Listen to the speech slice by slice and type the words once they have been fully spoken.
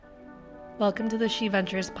Welcome to the She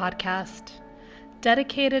Ventures podcast,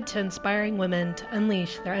 dedicated to inspiring women to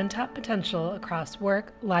unleash their untapped potential across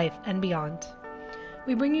work, life, and beyond.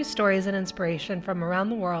 We bring you stories and inspiration from around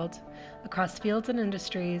the world, across fields and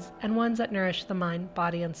industries, and ones that nourish the mind,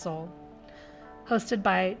 body, and soul. Hosted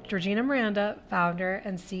by Gina Miranda, founder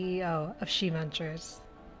and CEO of She Ventures.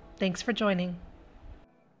 Thanks for joining.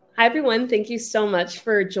 Hi, everyone. Thank you so much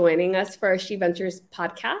for joining us for our She Ventures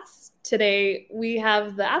podcast. Today, we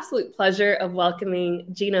have the absolute pleasure of welcoming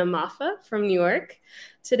Gina Moffa from New York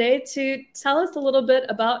today to tell us a little bit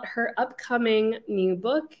about her upcoming new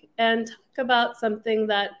book and talk about something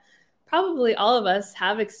that probably all of us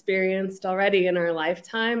have experienced already in our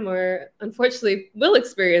lifetime, or unfortunately will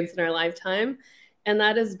experience in our lifetime, and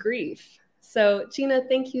that is grief. So, Gina,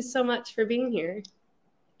 thank you so much for being here.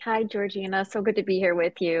 Hi, Georgina. So good to be here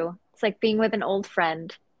with you. It's like being with an old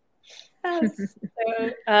friend. Yes.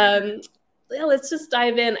 Let's just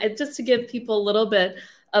dive in. Just to give people a little bit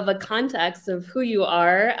of a context of who you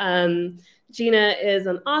are. Gina is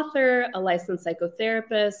an author, a licensed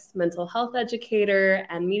psychotherapist, mental health educator,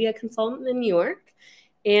 and media consultant in New York.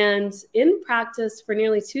 And in practice for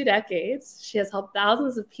nearly 2 decades, she has helped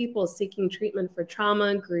thousands of people seeking treatment for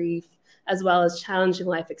trauma, grief, as well as challenging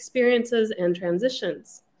life experiences and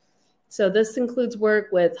transitions. So this includes work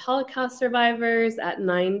with Holocaust survivors at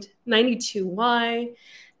 92Y,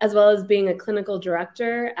 as well as being a clinical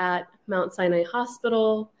director at Mount Sinai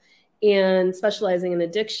Hospital and specializing in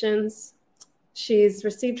addictions. She's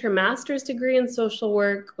received her master's degree in social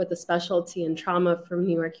work with a specialty in trauma from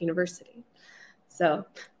New York University. So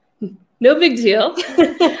no big deal.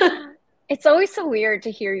 It's always so weird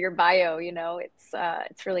to hear your bio, you know,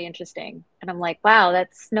 it's really interesting. And I'm like, wow,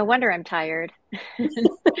 that's no wonder I'm tired.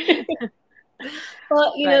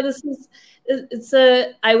 Well,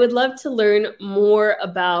 I would love to learn more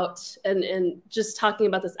about and just talking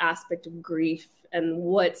about this aspect of grief and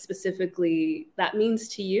what specifically that means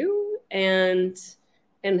to you and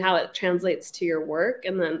how it translates to your work.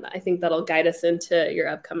 And then I think that'll guide us into your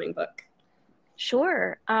upcoming book.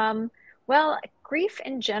 Sure. Well, grief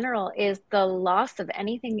in general is the loss of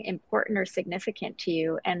anything important or significant to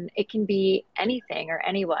you. And it can be anything or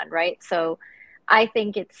anyone, right? So I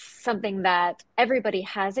think it's something that everybody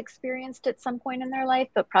has experienced at some point in their life,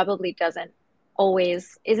 but probably isn't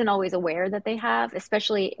always aware that they have,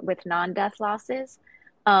 especially with non-death losses.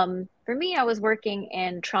 For me, I was working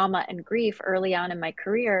in trauma and grief early on in my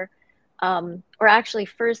career, or actually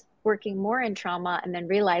first working more in trauma and then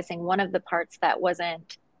realizing one of the parts that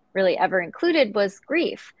wasn't really ever included was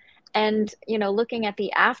grief. And, looking at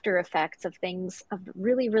the after effects of things, of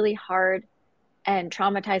really, really hard and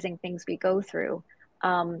traumatizing things we go through.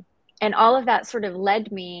 And all of that sort of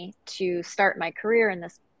led me to start my career in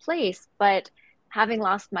this place. But having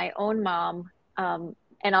lost my own mom,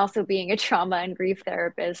 and also being a trauma and grief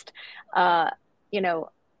therapist,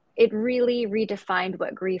 it really redefined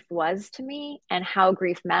what grief was to me and how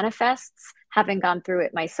grief manifests, having gone through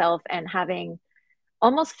it myself and having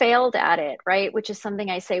almost failed at it, right? Which is something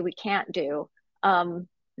I say we can't do.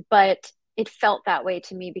 But it felt that way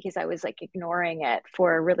to me because I was like ignoring it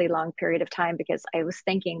for a really long period of time because I was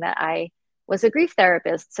thinking that I was a grief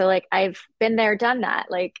therapist. So like, I've been there, done that.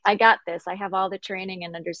 Like, I got this, I have all the training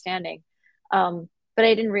and understanding. But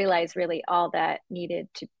I didn't realize really all that needed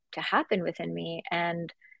to happen within me,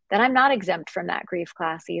 and that I'm not exempt from that grief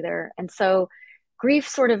class either. And so grief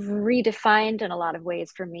sort of redefined in a lot of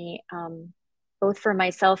ways for me, both for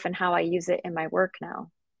myself and how I use it in my work now.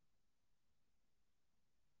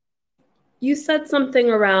 You said something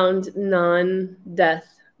around non-death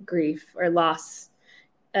grief or loss.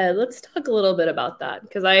 Let's talk a little bit about that,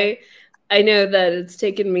 because I know that it's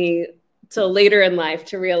taken me till later in life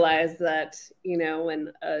to realize that,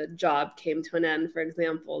 when a job came to an end, for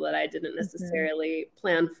example, that I didn't necessarily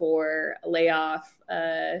plan for, a layoff,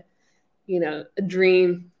 a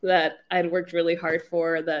dream that I'd worked really hard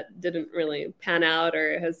for that didn't really pan out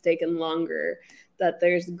or has taken longer, that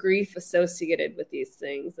there's grief associated with these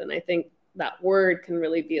things. And I think that word can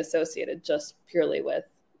really be associated just purely with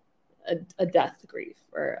a death grief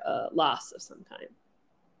or a loss of some kind.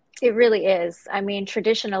 It really is. I mean,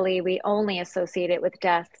 traditionally, we only associate it with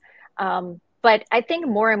death. But I think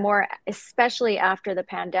more and more, especially after the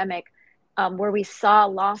pandemic, where we saw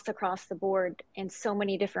loss across the board in so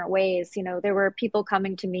many different ways. There were people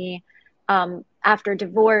coming to me after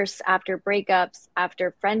divorce, after breakups,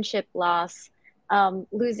 after friendship loss,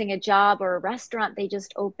 losing a job or a restaurant they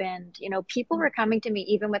just opened. People were coming to me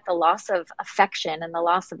even with the loss of affection and the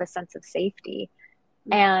loss of a sense of safety.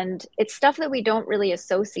 And it's stuff that we don't really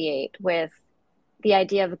associate with the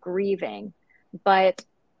idea of grieving. But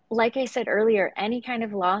like I said earlier, any kind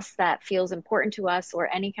of loss that feels important to us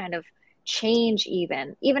or any kind of change,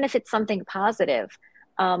 even if it's something positive,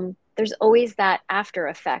 there's always that after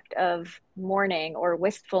effect of mourning or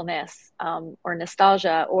wistfulness, or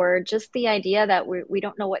nostalgia, or just the idea that we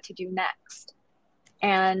don't know what to do next.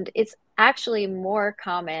 And it's actually more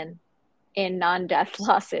common in non-death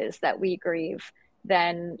losses that we grieve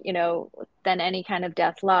than, than any kind of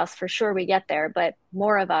death loss. For sure we get there, but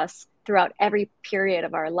more of us throughout every period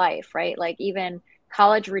of our life, right? Like even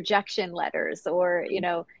college rejection letters or,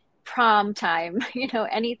 prom time,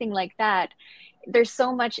 anything like that. There's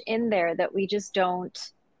so much in there that we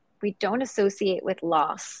don't associate with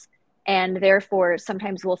loss. And therefore,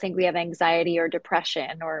 sometimes we'll think we have anxiety or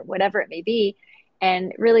depression or whatever it may be.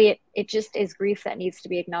 And really, it just is grief that needs to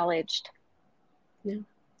be acknowledged. Yeah.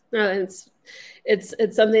 No, it's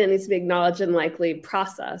something that needs to be acknowledged and likely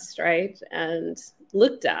processed, right? And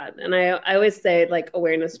looked at. And I always say, like,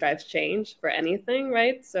 awareness drives change for anything,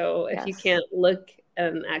 right? So if you Yes. can't look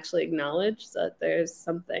and actually acknowledge that there's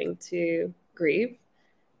something to grieve,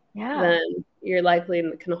 Yeah, then you're likely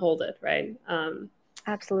can hold it, right?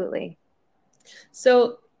 absolutely.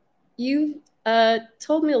 So you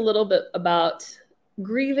told me a little bit about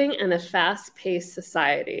grieving in a fast-paced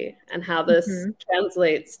society and how this Hmm.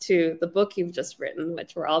 translates to the book you've just written,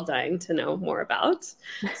 which we're all dying to know more about.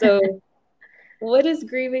 So what is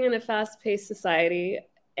grieving in a fast-paced society,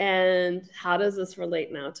 and how does this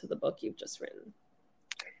relate now to the book you've just written?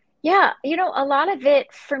 Yeah, a lot of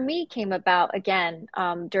it for me came about again,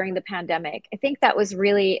 during the pandemic. I think that was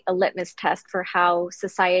really a litmus test for how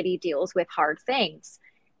society deals with hard things.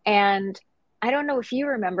 And I don't know if you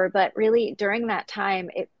remember, but really during that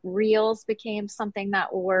time, reels became something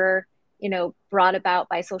that were, brought about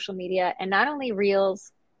by social media. And not only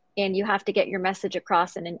reels, and you have to get your message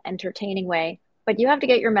across in an entertaining way, but you have to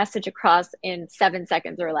get your message across in 7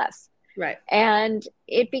 seconds or less. Right. And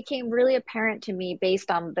it became really apparent to me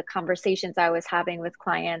based on the conversations I was having with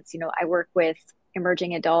clients. I work with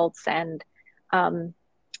emerging adults um,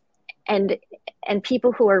 and and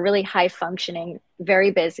people who are really high functioning,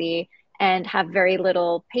 very busy, and have very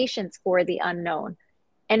little patience for the unknown.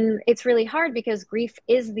 And it's really hard because grief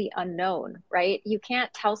is the unknown, right? You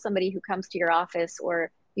can't tell somebody who comes to your office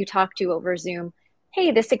or you talk to over Zoom,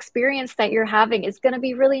 hey, this experience that you're having is going to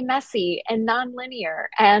be really messy and nonlinear,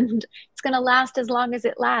 and it's going to last as long as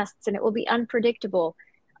it lasts, and it will be unpredictable.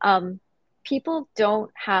 Um, People don't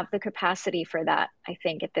have the capacity for that, I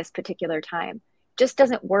think, at this particular time. Just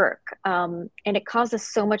doesn't work. And it causes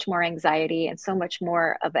so much more anxiety and so much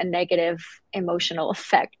more of a negative emotional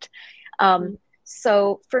effect. Um,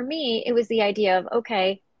 so for me, it was the idea of,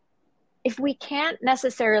 okay, if we can't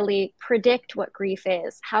necessarily predict what grief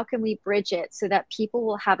is, how can we bridge it so that people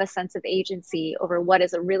will have a sense of agency over what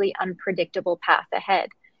is a really unpredictable path ahead?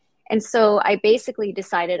 And so I basically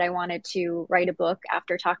decided I wanted to write a book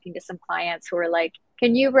after talking to some clients who were like,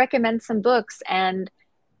 can you recommend some books? And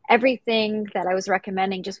everything that I was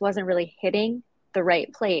recommending just wasn't really hitting the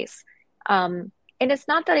right place. And it's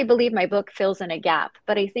not that I believe my book fills in a gap,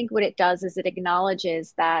 but I think what it does is it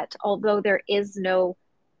acknowledges that although there is no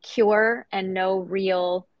cure and no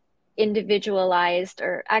real individualized,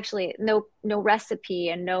 or actually no recipe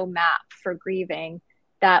and no map for grieving,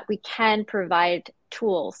 that we can provide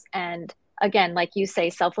tools and, again, like you say,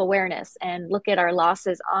 self-awareness, and look at our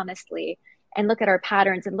losses honestly, and look at our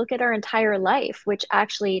patterns, and look at our entire life, which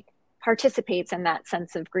actually participates in that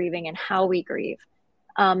sense of grieving and how we grieve.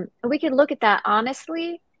 We can look at that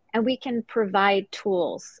honestly, and we can provide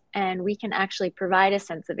tools, and we can actually provide a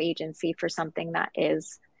sense of agency for something that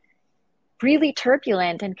is really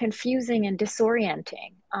turbulent and confusing and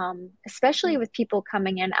disorienting, especially with people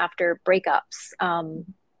coming in after breakups,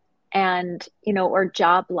 and, or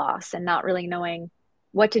job loss, and not really knowing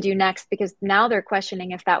what to do next, because now they're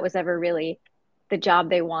questioning if that was ever really the job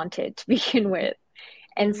they wanted to begin with.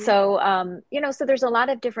 And Mhm. so, so there's a lot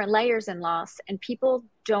of different layers in loss, and people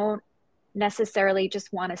don't necessarily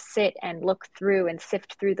just want to sit and look through and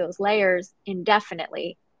sift through those layers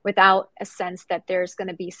indefinitely without a sense that there's going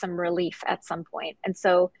to be some relief at some point. And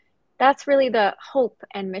so that's really the hope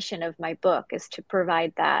and mission of my book, is to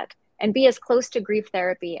provide that and be as close to grief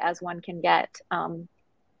therapy as one can get,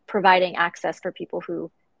 providing access for people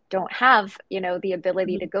who don't have, the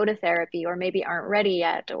ability to go to therapy, or maybe aren't ready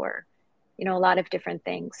yet, or, a lot of different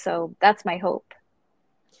things. So that's my hope.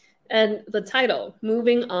 And the title,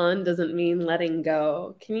 Moving On Doesn't Mean Letting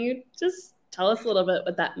Go. Can you just tell us a little bit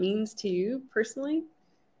what that means to you personally?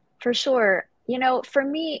 For sure. For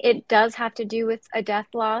me, it does have to do with a death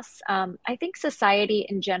loss. I think society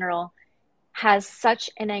in general has such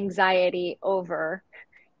an anxiety over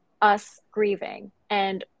us grieving,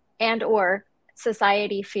 and and or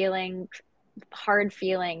society feeling hard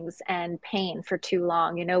feelings and pain for too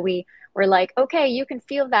long. We're like, okay, you can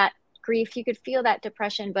feel that grief, you could feel that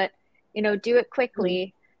depression, but do it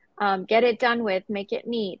quickly, get it done with, make it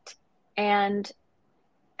neat. And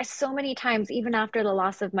so many times, even after the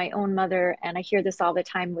loss of my own mother, and I hear this all the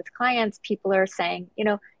time with clients, people are saying,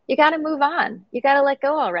 you got to move on, you got to let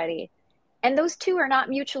go already. And those two are not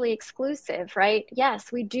mutually exclusive, right?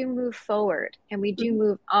 Yes, we do move forward and we do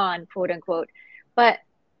move on, quote unquote, but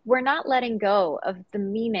we're not letting go of the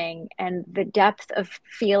meaning and the depth of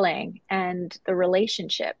feeling and the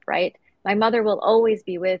relationship, right? My mother will always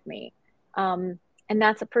be with me. And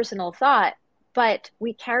that's a personal thought, but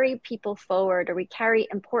we carry people forward, or we carry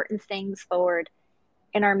important things forward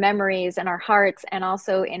in our memories and our hearts, and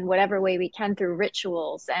also in whatever way we can through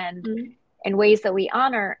rituals and in ways that we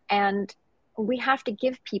honor. And we have to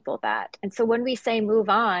give people that. And so when we say move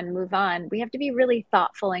on, we have to be really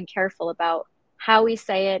thoughtful and careful about how we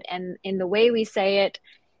say it and in the way we say it,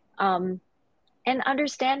 and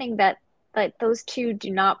understanding that those two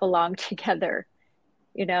do not belong together.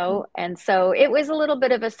 And so it was a little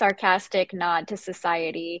bit of a sarcastic nod to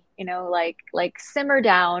society, like simmer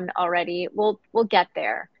down already. We'll get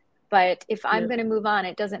there. But if I'm going to move on,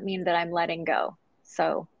 it doesn't mean that I'm letting go.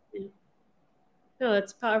 So. No,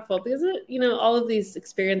 it's powerful because all of these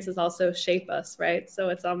experiences also shape us, right? So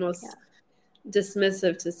it's almost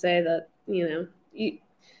dismissive to say that,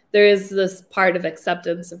 there is this part of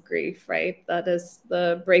acceptance of grief, right? That is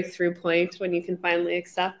the breakthrough point when you can finally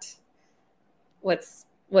accept what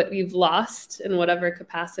you've lost in whatever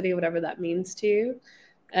capacity, whatever that means to you.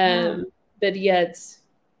 But yet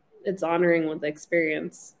it's honoring with the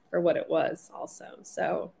experience for what it was also.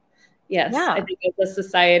 So yes, I think as a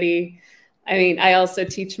society, I also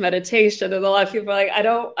teach meditation, and a lot of people are like, I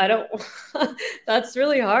don't, that's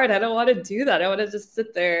really hard. I don't want to do that. I want to just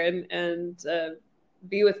sit there and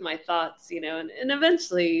be with my thoughts, and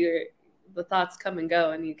eventually the thoughts come and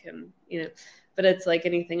go, and you can, but it's like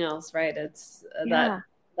anything else, right? It's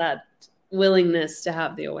that willingness to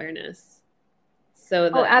have the awareness so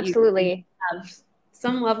that absolutely. You have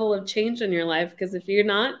some level of change in your life. Because if you're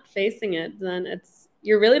not facing it, then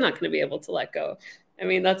you're really not going to be able to let go.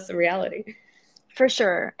 That's the reality. For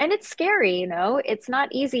sure. And it's scary, it's not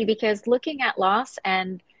easy, because looking at loss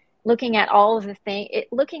and looking at all of the things,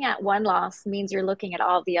 looking at one loss means you're looking at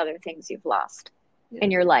all the other things you've lost in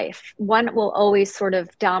your life. One will always sort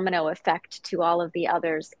of domino effect to all of the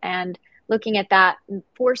others. And looking at that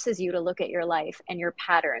forces you to look at your life and your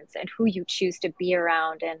patterns and who you choose to be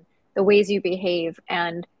around and the ways you behave.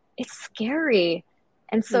 And it's scary.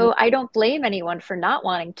 And so I don't blame anyone for not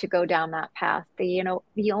wanting to go down that path.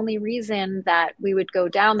 The only reason that we would go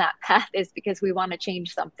down that path is because we want to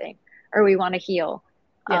change something or we want to heal.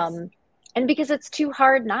 Yes. And because it's too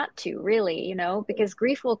hard not to, really, because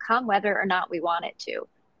grief will come whether or not we want it to.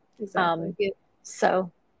 Exactly.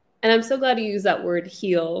 And I'm so glad you use that word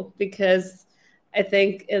heal, because I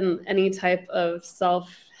think in any type of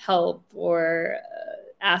self-help or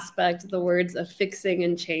aspect, the words of fixing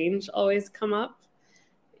and change always come up.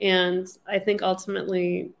 And I think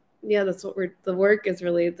ultimately, that's what the work is,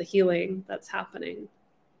 really the healing that's happening.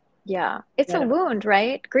 Yeah. It's a wound,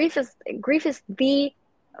 right? Grief is the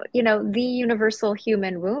universal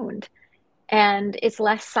human wound, and it's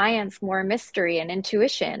less science, more mystery and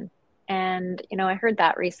intuition. And, I heard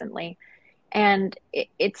that recently, and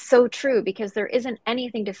it's so true, because there isn't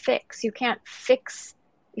anything to fix. You can't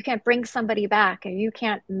bring somebody back, and you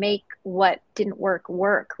can't make what didn't work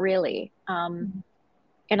really.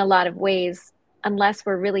 In a lot of ways, unless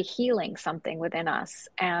we're really healing something within us.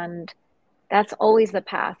 And that's always the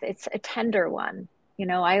path. It's a tender one.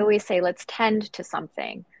 I always say, let's tend to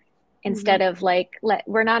something instead of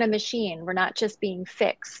we're not a machine. We're not just being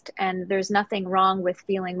fixed. And there's nothing wrong with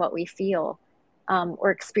feeling what we feel or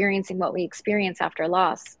experiencing what we experience after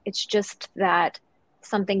loss. It's just that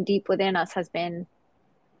something deep within us has been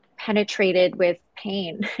penetrated with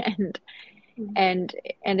pain and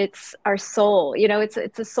it's our soul,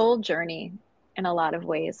 it's a soul journey in a lot of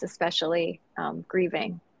ways, especially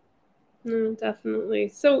grieving. No, definitely.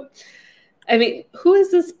 So, who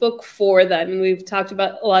is this book for then? We've talked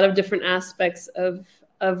about a lot of different aspects of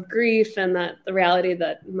grief, and that the reality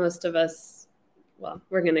that most of us,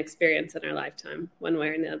 we're going to experience in our lifetime one way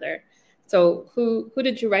or another. So who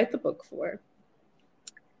did you write the book for?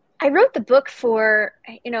 I wrote the book for,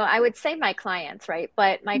 I would say my clients, right?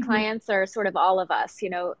 But my clients are sort of all of us,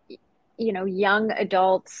 young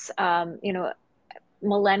adults,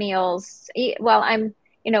 millennials. Well,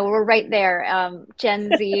 we're right there.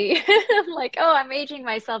 Gen Z. I'm like, I'm aging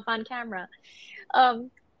myself on camera.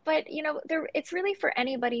 But, it's really for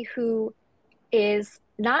anybody who is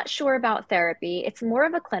not sure about therapy. It's more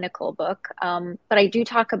of a clinical book, but I do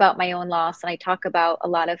talk about my own loss and I talk about a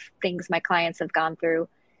lot of things my clients have gone through.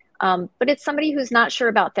 But it's somebody who's not sure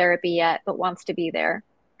about therapy yet, but wants to be there,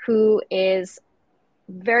 who is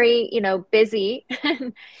very, busy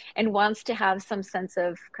and wants to have some sense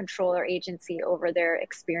of control or agency over their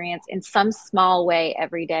experience in some small way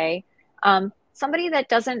every day. Somebody that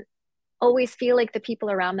doesn't always feel like the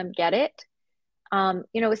people around them get it.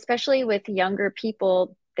 Especially with younger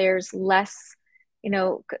people, there's less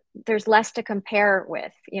to compare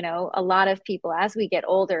with. A lot of people, as we get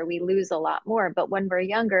older, we lose a lot more. But when we're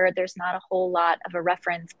younger, there's not a whole lot of a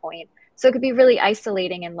reference point. So it could be really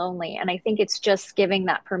isolating and lonely. And I think it's just giving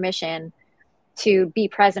that permission to be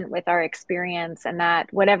present with our experience, and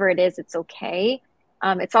that whatever it is, it's okay.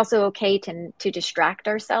 It's also okay to distract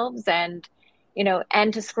ourselves and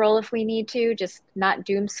to scroll if we need to, just not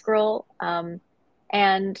doom scroll.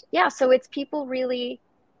 And yeah, so it's people really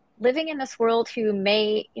living in this world who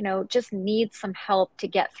may, just need some help to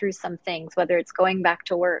get through some things, whether it's going back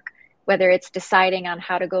to work, whether it's deciding on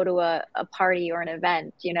how to go to a party or an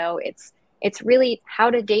event. It's really how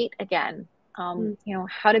to date again,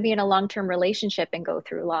 how to be in a long-term relationship and go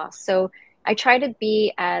through loss. So I try to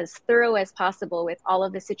be as thorough as possible with all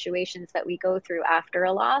of the situations that we go through after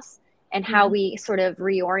a loss, and how we sort of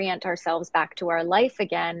reorient ourselves back to our life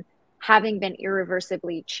again, having been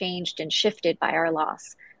irreversibly changed and shifted by our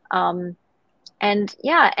loss. And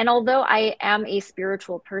although I am a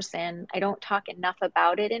spiritual person, I don't talk enough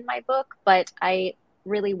about it in my book, but I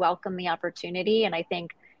really welcome the opportunity. And I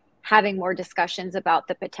think having more discussions about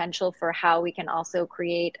the potential for how we can also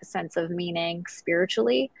create a sense of meaning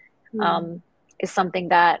spiritually is something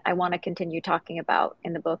that I want to continue talking about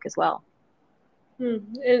in the book as well.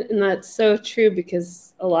 And that's so true,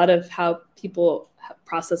 because a lot of how people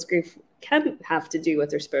process grief can have to do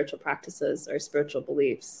with their spiritual practices or spiritual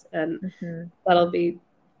beliefs. And that'll be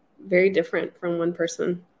very different from one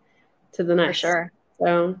person to the next. For sure.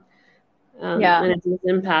 So, and it does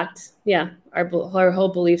impact, our whole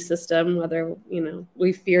belief system, whether,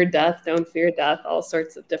 we fear death, don't fear death, all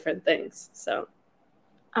sorts of different things. So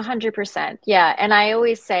 100%. Yeah. And I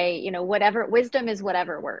always say, whatever wisdom is,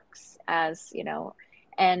 whatever works,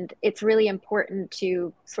 and it's really important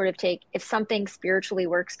to sort of if something spiritually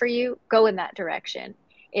works for you, go in that direction.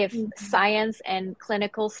 If science and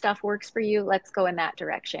clinical stuff works for you, let's go in that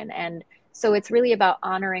direction. And so it's really about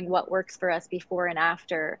honoring what works for us before and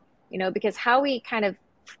after, because how we kind of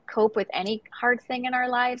cope with any hard thing in our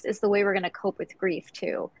lives is the way we're going to cope with grief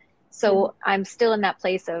too. So I'm still in that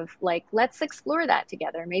place of let's explore that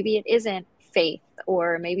together. Maybe it isn't faith,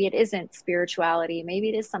 or maybe it isn't spirituality. Maybe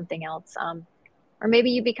it is something else. Or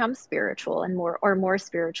maybe you become spiritual and more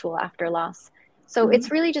spiritual after loss. So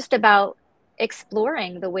it's really just about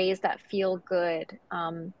exploring the ways that feel good,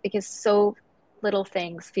 because so little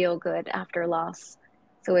things feel good after loss.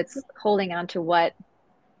 So it's holding on to what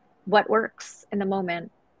works in the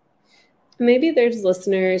moment. Maybe there's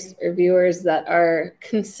listeners or viewers that are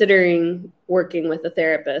considering working with a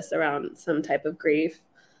therapist around some type of grief,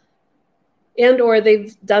 and or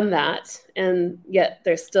they've done that, and yet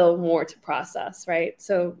there's still more to process, right?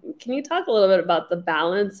 So can you talk a little bit about the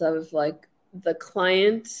balance of the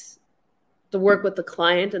client, the work with the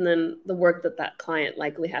client, and then the work that client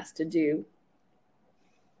likely has to do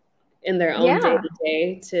in their own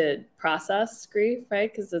day-to-day to process grief,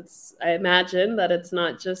 right? Because I imagine that it's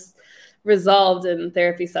not just resolved in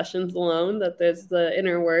therapy sessions alone, that there's the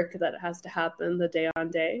inner work that has to happen the day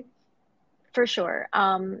on day. For sure.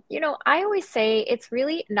 I always say it's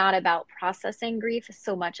really not about processing grief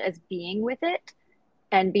so much as being with it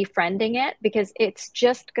and befriending it, because it's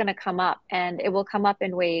just going to come up, and it will come up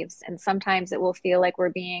in waves. And sometimes it will feel like we're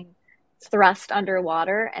being thrust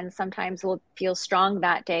underwater, and sometimes we'll feel strong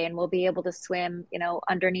that day and we'll be able to swim,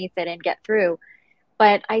 underneath it and get through.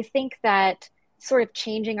 But I think that sort of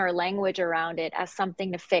changing our language around it as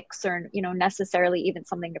something to fix, or, necessarily even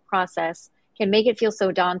something to process, can make it feel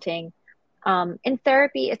so daunting. In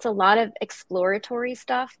therapy, it's a lot of exploratory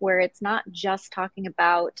stuff where it's not just talking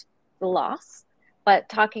about the loss, but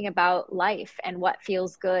talking about life and what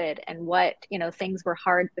feels good and what, things were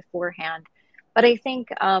hard beforehand. But I think,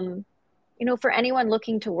 for anyone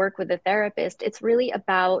looking to work with a therapist, it's really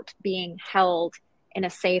about being held in a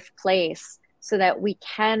safe place so that we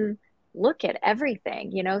can look at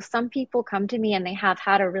everything. Some people come to me and they have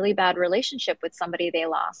had a really bad relationship with somebody they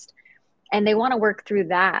lost, and they want to work through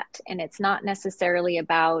that. And it's not necessarily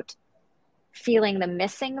about feeling the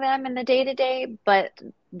missing them in the day-to-day, but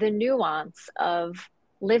the nuance of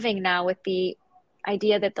living now with the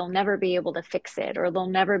idea that they'll never be able to fix it, or they'll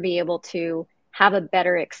never be able to have a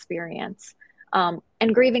better experience, and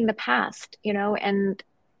grieving the past, and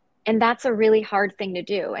that's a really hard thing to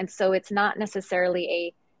do. And so it's not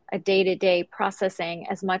necessarily a day-to-day processing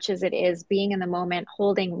as much as it is being in the moment,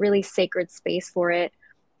 holding really sacred space for it,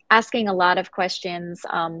 asking a lot of questions,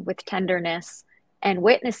 with tenderness, and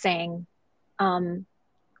witnessing,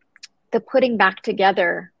 the putting back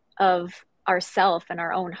together of ourself and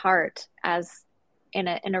our own heart as in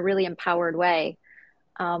a really empowered way.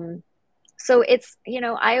 So it's,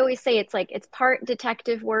 I always say it's part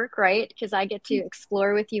detective work, right? Because I get to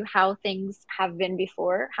explore with you how things have been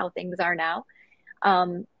before, how things are now.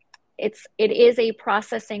 It is a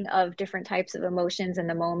processing of different types of emotions in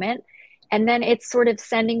the moment. And then it's sort of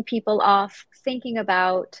sending people off thinking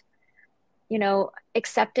about,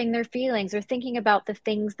 accepting their feelings, or thinking about the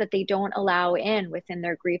things that they don't allow in within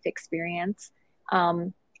their grief experience.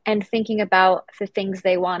 And thinking about the things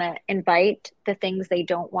they want to invite, the things they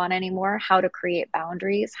don't want anymore, how to create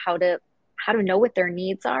boundaries, how to know what their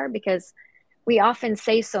needs are, because we often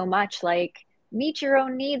say so much like, meet your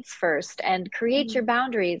own needs first and create your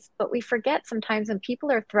boundaries. But we forget sometimes when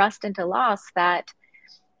people are thrust into loss that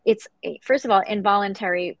it's, first of all,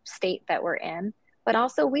 involuntary state that we're in, but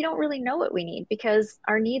also we don't really know what we need because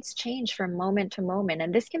our needs change from moment to moment.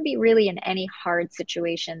 And this can be really in any hard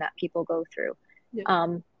situation that people go through. Yeah.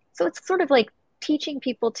 So it's sort of like teaching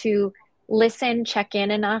people to listen, check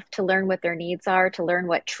in enough to learn what their needs are, to learn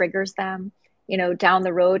what triggers them, down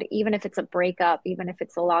the road, even if it's a breakup, even if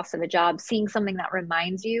it's the loss of a job, seeing something that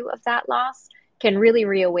reminds you of that loss can really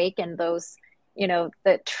reawaken those,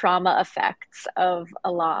 the trauma effects of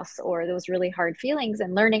a loss or those really hard feelings,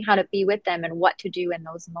 and learning how to be with them and what to do in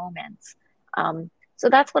those moments. So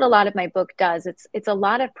that's what a lot of my book does. It's a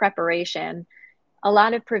lot of preparation, a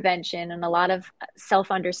lot of prevention, and a lot of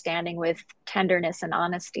self-understanding with tenderness and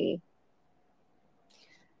honesty.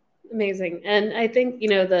 Amazing. And I think,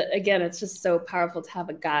 that again, it's just so powerful to have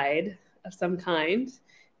a guide of some kind,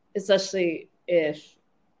 especially if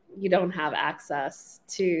you don't have access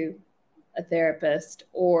to a therapist,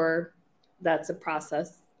 or that's a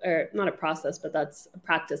process, or not a process, but that's a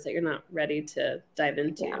practice that you're not ready to dive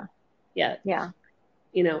into yet. Yeah.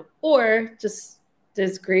 Or just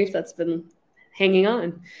there's grief that's been hanging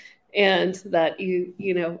on, and that you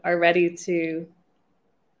are ready to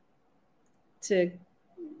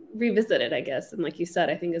revisit it, I guess. And like you said,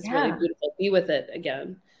 I think it's really beautiful. Be with it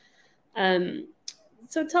again.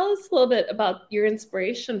 So tell us a little bit about your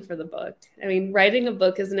inspiration for the book. I mean, writing a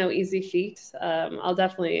book is no easy feat. I'll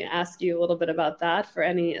definitely ask you a little bit about that for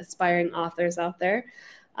any aspiring authors out there.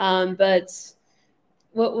 But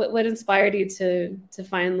what inspired you to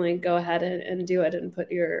finally go ahead and do it and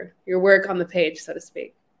put your work on the page, so to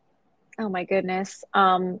speak? Oh my goodness.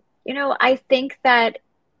 I think that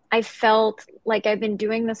I felt like I've been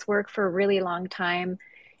doing this work for a really long time.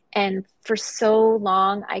 And for so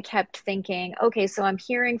long, I kept thinking, okay, so I'm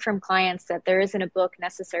hearing from clients that there isn't a book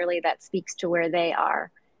necessarily that speaks to where they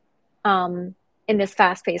are in this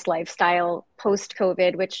fast-paced lifestyle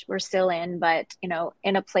post-COVID, which we're still in, but,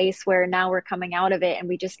 in a place where now we're coming out of it and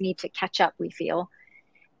we just need to catch up, we feel.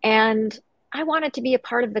 And I wanted to be a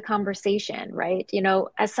part of the conversation, right?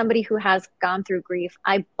 As somebody who has gone through grief,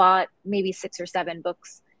 I bought maybe 6 or 7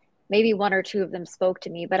 books. Maybe 1 or 2 of them spoke to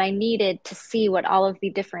me, but I needed to see what all of the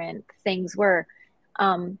different things were.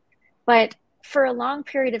 But for a long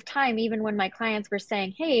period of time, even when my clients were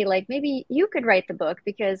saying, hey, like maybe you could write the book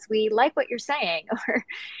because we like what you're saying, or,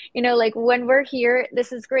 like when we're here,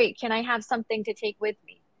 this is great. Can I have something to take with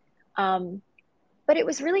me? But it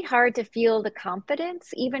was really hard to feel the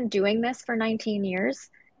confidence, even doing this for 19 years,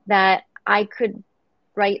 that I could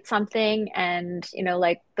write something. And,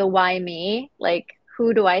 like the why me, like,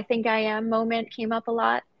 who do I think I am moment came up a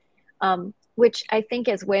lot, which I think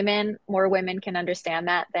as women, more women can understand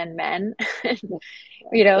that than men,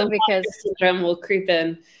 because syndrome will creep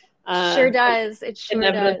in. Sure does. It sure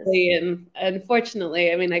inevitably does. And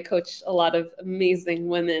unfortunately, I mean, I coach a lot of amazing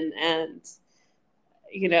women, and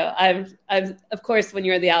I've of course, when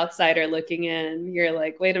you're the outsider looking in, you're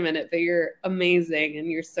like, wait a minute, but you're amazing and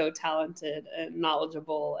you're so talented and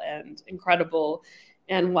knowledgeable and incredible.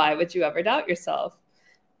 And why would you ever doubt yourself?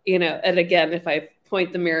 And again, if I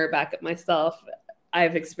point the mirror back at myself,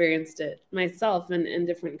 I've experienced it myself in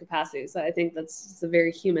different capacities. So I think that's just a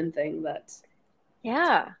very human thing that.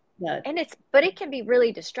 And but it can be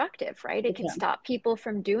really destructive, right? It can stop people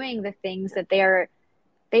from doing the things that they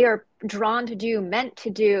are drawn to do, meant to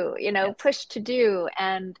do, pushed to do.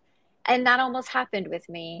 And that almost happened with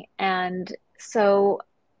me. And so,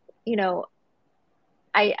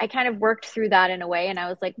 I kind of worked through that in a way, and I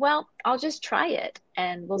was like, well, I'll just try it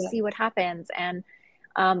and we'll see what happens. And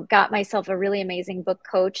got myself a really amazing book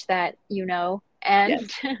coach that,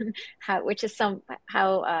 and which is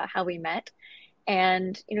how we met.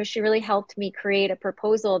 And, she really helped me create a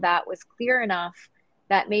proposal that was clear enough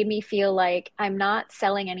that made me feel like I'm not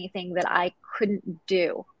selling anything that I couldn't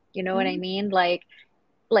do. You know what I mean? Like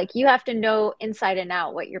you have to know inside and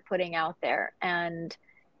out what you're putting out there. And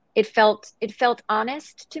it felt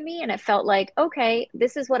honest to me, and it felt like, okay,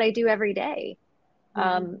 this is what I do every day.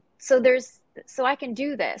 So I can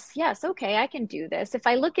do this. Yes. Okay. I can do this. If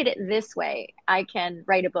I look at it this way, I can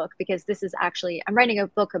write a book, because this is actually, I'm writing a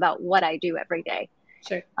book about what I do every day.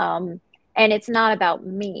 Sure. And it's not about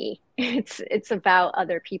me. It's about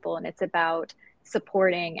other people, and it's about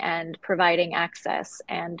supporting and providing access.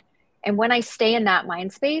 And when I stay in that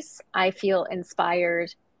mind space, I feel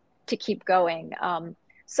inspired to keep going.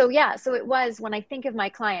 So it was, when I think of my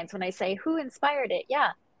clients, when I say who inspired it,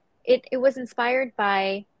 it was inspired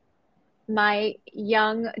by my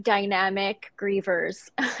young, dynamic grievers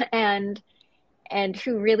and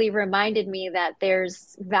who really reminded me that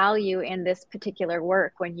there's value in this particular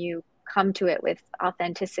work when you come to it with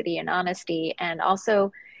authenticity and honesty, and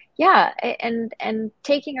also, and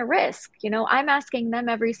taking a risk. I'm asking them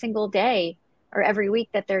every single day or every week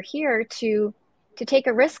that they're here to take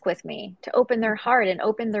a risk with me, to open their heart and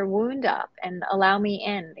open their wound up and allow me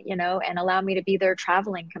in, and allow me to be their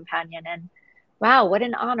traveling companion. And wow, what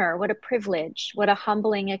an honor, what a privilege, what a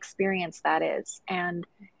humbling experience that is. And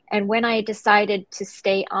when I decided to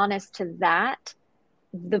stay honest to that,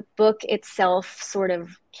 the book itself sort of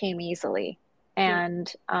came easily,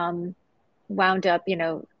 and wound up,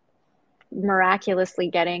 miraculously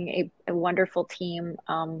getting a wonderful team,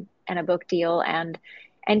 and a book deal. And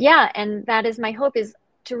that is my hope, is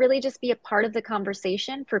to really just be a part of the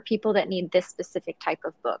conversation for people that need this specific type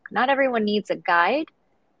of book. Not everyone needs a guide.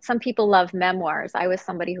 Some people love memoirs. I was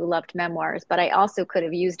somebody who loved memoirs, but I also could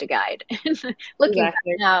have used a guide looking back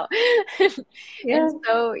now. And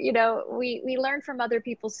so, we learn from other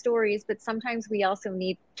people's stories, but sometimes we also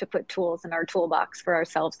need to put tools in our toolbox for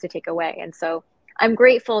ourselves to take away. And so I'm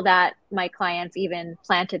grateful that my clients even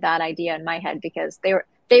planted that idea in my head, because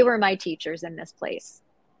they were my teachers in this place.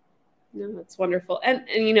 No, that's wonderful. And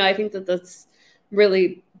I think that that's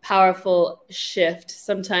really powerful shift.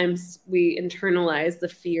 Sometimes we internalize the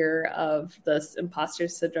fear of this imposter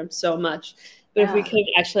syndrome so much, but if we can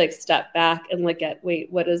actually step back and look at,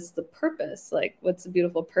 wait, what is the purpose? Like, what's the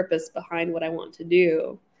beautiful purpose behind what I want to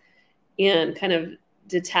do? And kind of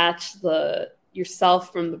detach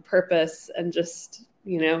yourself from the purpose and just,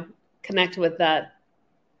 connect with that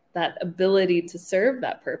ability to serve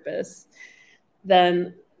that purpose.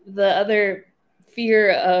 Then the other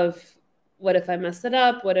fear of, what if I mess it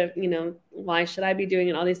up? What if, why should I be doing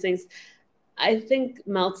it? All these things, I think,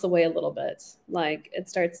 melts away a little bit. Like, it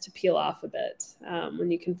starts to peel off a bit when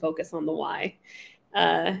you can focus on the why,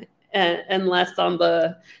 and less on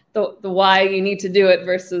the why you need to do it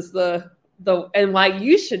versus the and why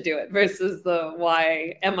you should do it versus the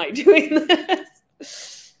why am I doing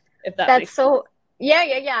this? If that's makes so sense.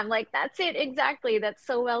 Yeah. I'm like, that's it. Exactly. That's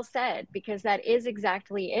so well said, because that is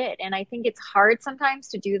exactly it. And I think it's hard sometimes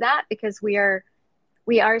to do that, because we are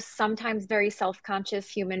sometimes very self-conscious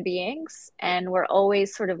human beings, and we're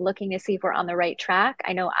always sort of looking to see if we're on the right track.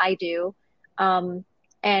 I know I do. And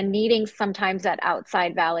needing sometimes that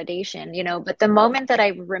outside validation, but the moment that I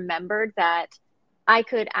remembered that I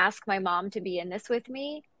could ask my mom to be in this with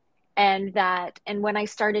me, and when I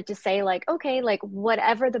started to say, like, okay, like,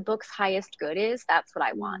 whatever the book's highest good is, that's what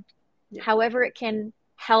I want. However it can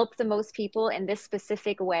help the most people in this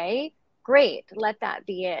specific way, great, let that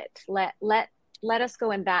be it. Let us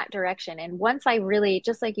go in that direction. And once I really,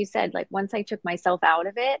 just like you said, like, once I took myself out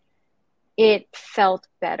of it, it felt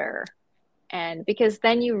better. And because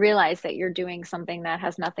then you realize that you're doing something that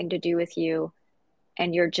has nothing to do with you,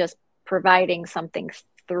 and you're just providing something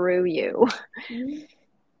through you.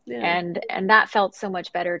 And that felt so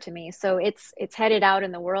much better to me. So it's headed out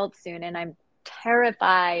in the world soon, and I'm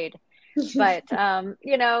terrified. But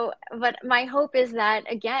but my hope is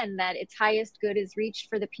that, again, that its highest good is reached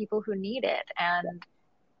for the people who need it.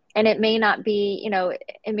 And it may not be,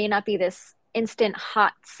 it may not be this instant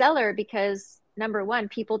hot seller, because number one,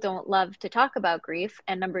 people don't love to talk about grief,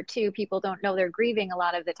 and number two, people don't know they're grieving a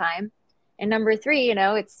lot of the time. And number three,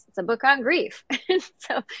 it's a book on grief.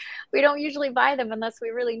 So we don't usually buy them unless we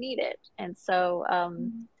really need it. And so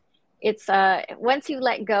it's once you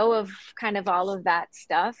let go of kind of all of that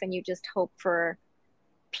stuff, and you just hope for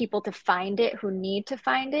people to find it who need to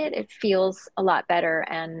find it, it feels a lot better.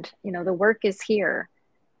 And, the work is here,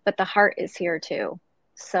 but the heart is here too.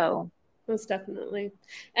 So most definitely.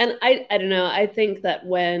 And I don't know, I think that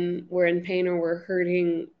when we're in pain or we're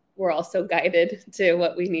hurting, we're also guided to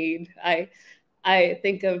what we need. I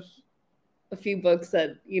think of a few books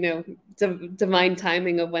that, divine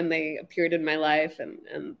timing of when they appeared in my life,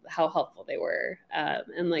 and how helpful they were.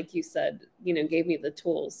 And like you said, gave me the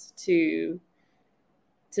tools to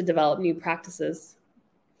develop new practices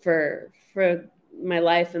for my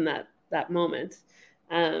life in that moment.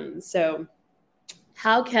 So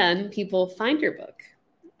how can people find your book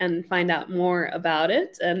and find out more about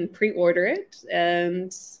it and pre-order it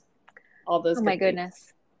and all those oh good my things?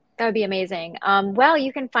 goodness, that would be amazing. Well,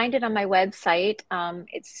 you can find it on my website.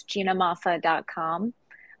 It's ginamoffa.com.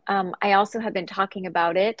 I also have been talking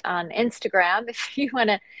about it on Instagram. If you want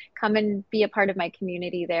to come and be a part of my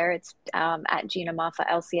community there, it's at Gina Moffa,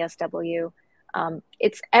 LCSW.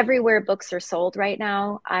 It's everywhere books are sold right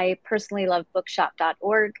now. I personally love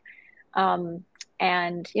bookshop.org.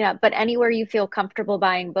 And yeah, but anywhere you feel comfortable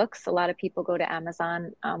buying books, a lot of people go to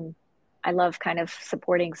Amazon. I love kind of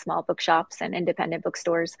supporting small bookshops and independent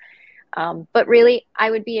bookstores. But really,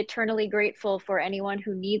 I would be eternally grateful for anyone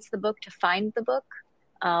who needs the book to find the book.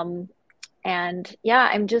 And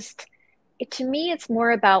yeah, to me, it's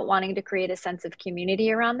more about wanting to create a sense of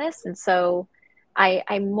community around this. And so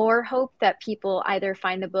I more hope that people either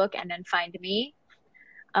find the book and then find me,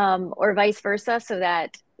 or vice versa, so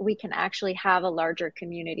that we can actually have a larger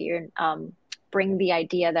community, and bring the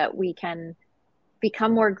idea that we can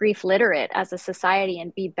become more grief literate as a society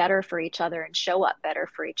and be better for each other and show up better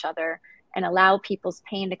for each other and allow people's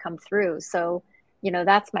pain to come through. So,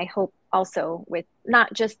 that's my hope also, with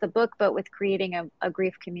not just the book, but with creating a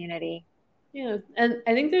grief community. Yeah. And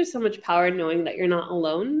I think there's so much power in knowing that you're not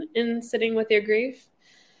alone in sitting with your grief,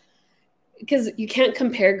 because you can't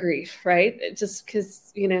compare grief, right? Just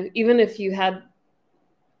because, even if you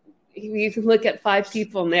can look at 5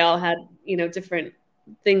 people and they all had, different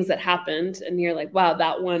things that happened, and you're like, wow,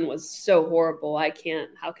 that one was so horrible.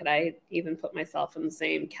 How could I even put myself in the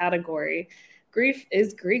same category? Grief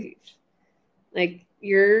is grief. Like,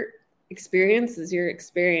 your experience is your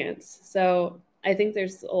experience. So I think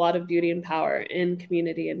there's a lot of beauty and power in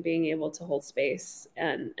community and being able to hold space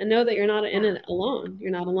and know that you're not in it alone.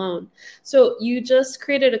 You're not alone. So you just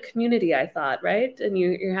created a community, I thought, right? And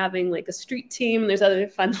you're having like a street team. There's other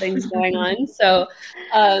fun things going on. So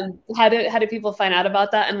how do people find out about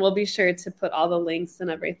that? And we'll be sure to put all the links and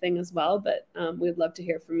everything as well. But we'd love to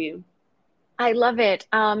hear from you. I love it.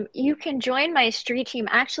 You can join my street team.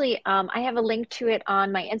 Actually, I have a link to it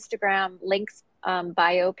on my Instagram links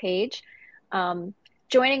bio page.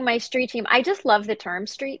 Joining my street team. I just love the term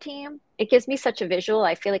street team. It gives me such a visual.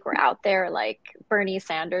 I feel like we're out there like Bernie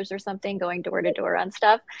Sanders or something, going door to door on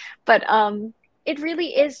stuff. But it really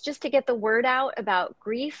is just to get the word out about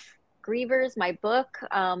grief, grievers, my book,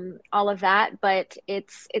 all of that. But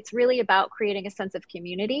it's really about creating a sense of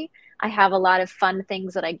community. I have a lot of fun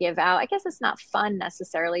things that I give out. I guess it's not fun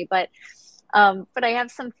necessarily, but I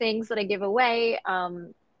have some things that I give away.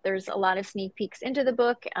 There's a lot of sneak peeks into the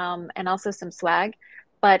book, and also some swag.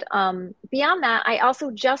 But beyond that, I also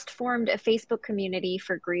just formed a Facebook community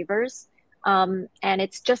for grievers, and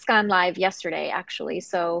it's just gone live yesterday, actually.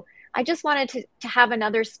 So I just wanted to have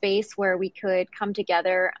another space where we could come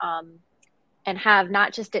together, and have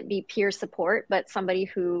not just it be peer support, but somebody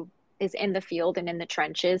who is in the field and in the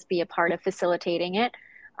trenches be a part of facilitating it.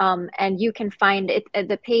 And you can find it.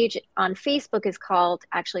 The page on Facebook is called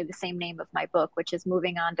actually the same name of my book, which is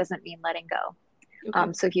Moving On Doesn't Mean Letting Go.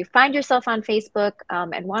 Okay. So if you find yourself on Facebook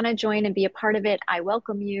and want to join and be a part of it, I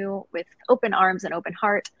welcome you with open arms and open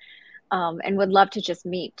heart, and would love to just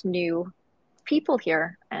meet new people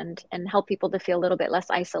here and help people to feel a little bit less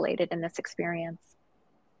isolated in this experience.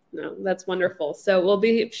 No, that's wonderful. So we'll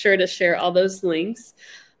be sure to share all those links.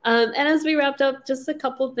 And as we wrapped up, just a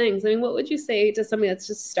couple things. I mean, what would you say to somebody that's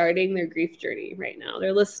just starting their grief journey right now?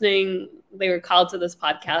 They're listening, they were called to this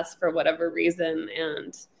podcast for whatever reason,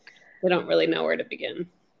 and they don't really know where to begin.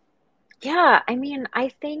 Yeah, I mean, I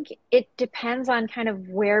think it depends on kind of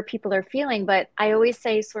where people are feeling, but I always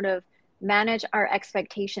say sort of manage our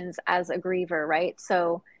expectations as a griever, right?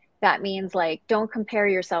 So that means like, don't compare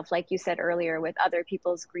yourself, like you said earlier, with other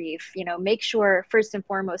people's grief. Make sure first and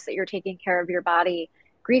foremost that you're taking care of your body.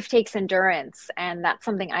 Grief takes endurance. And that's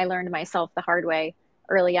something I learned myself the hard way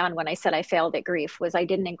early on when I said I failed at grief, was I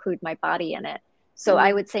didn't include my body in it. So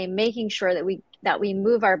I would say making sure that we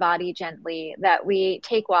move our body gently, that we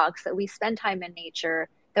take walks, that we spend time in nature,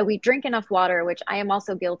 that we drink enough water, which I am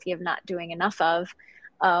also guilty of not doing enough of,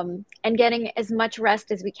 and getting as much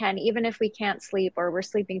rest as we can, even if we can't sleep or we're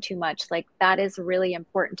sleeping too much. Like, that is really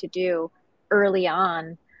important to do early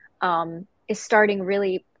on. is starting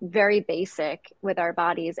really very basic with our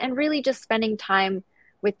bodies and really just spending time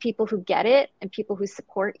with people who get it and people who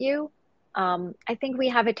support you. I think we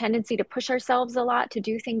have a tendency to push ourselves a lot to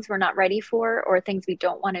do things we're not ready for or things we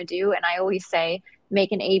don't want to do. And I always say,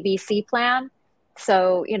 make an ABC plan.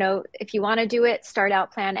 So, if you want to do it, start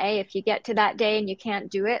out plan A. If you get to that day and you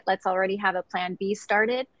can't do it, let's already have a plan B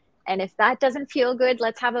started. And if that doesn't feel good,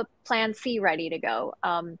 let's have a plan C ready to go.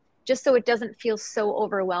 Just so it doesn't feel so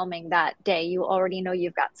overwhelming that day. You already know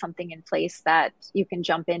you've got something in place that you can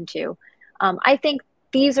jump into. I think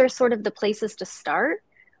these are sort of the places to start.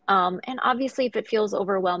 And obviously, if it feels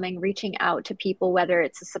overwhelming, reaching out to people, whether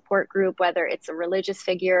it's a support group, whether it's a religious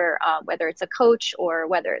figure, whether it's a coach, or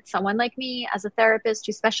whether it's someone like me as a therapist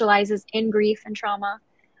who specializes in grief and trauma,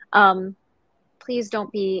 please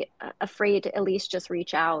don't be afraid to at least just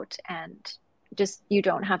reach out, and you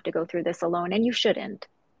don't have to go through this alone, and you shouldn't.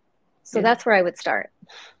 So that's where I would start.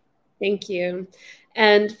 Thank you.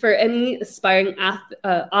 And for any aspiring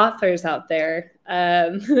authors out there,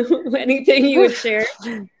 anything you would share?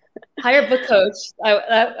 Hire a book coach.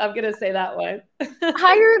 I'm going to say that one.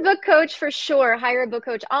 Hire a book coach for sure. Hire a book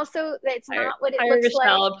coach. Also, it's not what it looks Michelle. like.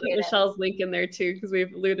 I'll put Michelle's link in there too, because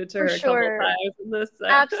we've alluded to her a couple times in this.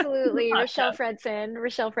 Absolutely. Michelle Fredson,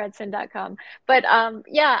 RochelleFredson.com. But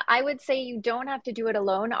I would say you don't have to do it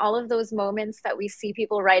alone. All of those moments that we see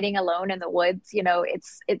people writing alone in the woods,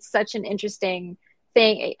 it's such an interesting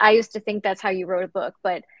thing. I used to think that's how you wrote a book,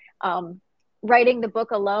 but writing the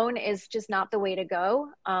book alone is just not the way to go.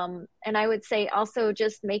 And I would say also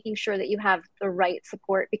just making sure that you have the right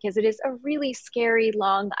support, because it is a really scary,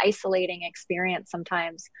 long, isolating experience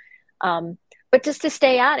sometimes. But just to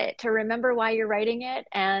stay at it, to remember why you're writing it,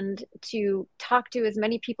 and to talk to as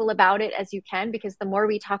many people about it as you can, because the more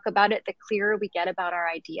we talk about it, the clearer we get about our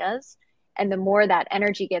ideas. And the more that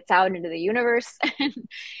energy gets out into the universe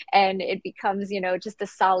and it becomes, just a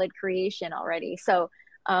solid creation already. So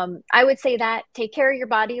I would say that take care of your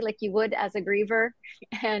body like you would as a griever,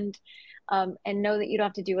 and know that you don't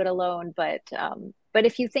have to do it alone. But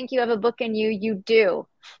if you think you have a book in you, you do.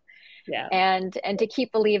 Yeah. And to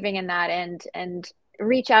keep believing in that, and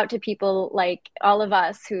reach out to people like all of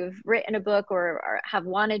us who've written a book or have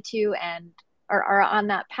wanted to and are on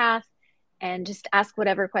that path, and just ask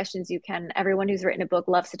whatever questions you can. Everyone who's written a book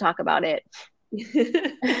loves to talk about it.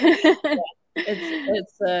 Yeah.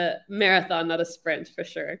 It's a marathon, not a sprint, for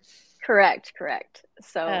sure. Correct.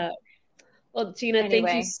 So well, Gina,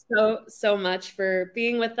 anyway. Thank you so much for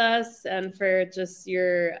being with us and for just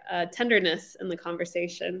your tenderness in the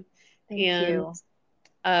conversation. Thank you.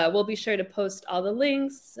 We'll be sure to post all the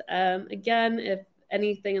links. Again, if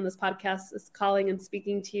anything in this podcast is calling and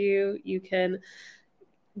speaking to you, you can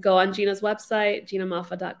go on Gina's website,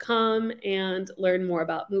 ginamoffa.com, and learn more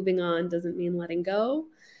about moving on doesn't mean letting go,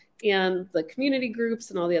 and the community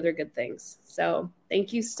groups and all the other good things. So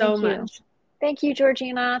thank you so much. Thank you,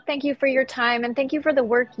 Georgina. Thank you for your time, and thank you for the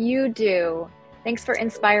work you do. Thanks for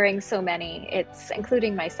inspiring so many. It's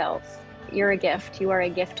including myself. You're a gift. You are a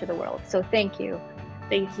gift to the world. So thank you.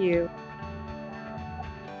 Thank you.